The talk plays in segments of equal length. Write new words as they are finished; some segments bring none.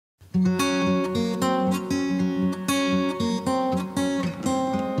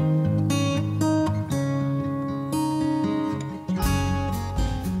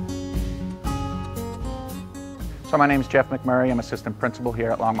So my name is Jeff McMurray. I'm assistant principal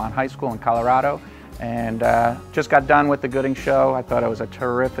here at Longmont High School in Colorado, and just got done with the Gooding show. I thought it was a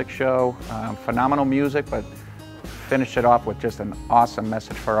terrific show, phenomenal music, but finished it off with just an awesome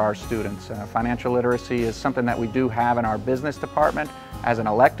message for our students. Financial literacy is something that we do have in our business department as an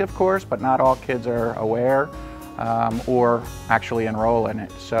elective course, but not all kids are aware or actually enroll in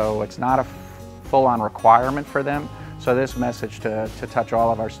it. So it's not a full-on requirement for them. So this message to touch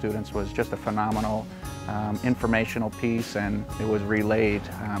all of our students was just a phenomenal informational piece, and it was relayed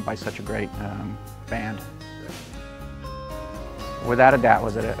by such a great band. Without a doubt,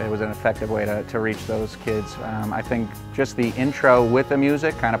 it was an effective way to reach those kids. I think just the intro with the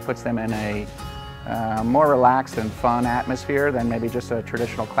music kind of puts them in a more relaxed and fun atmosphere than maybe just a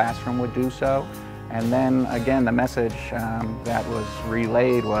traditional classroom would do so. And then again, the message that was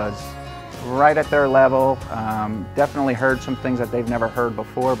relayed was right at their level. Definitely heard some things that they've never heard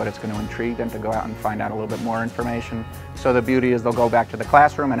before, but it's going to intrigue them to go out and find out a little bit more information. So the beauty is they'll go back to the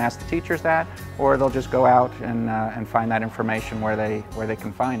classroom and ask the teachers that, or they'll just go out and find that information where they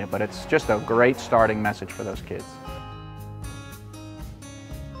can find it. But it's just a great starting message for those kids.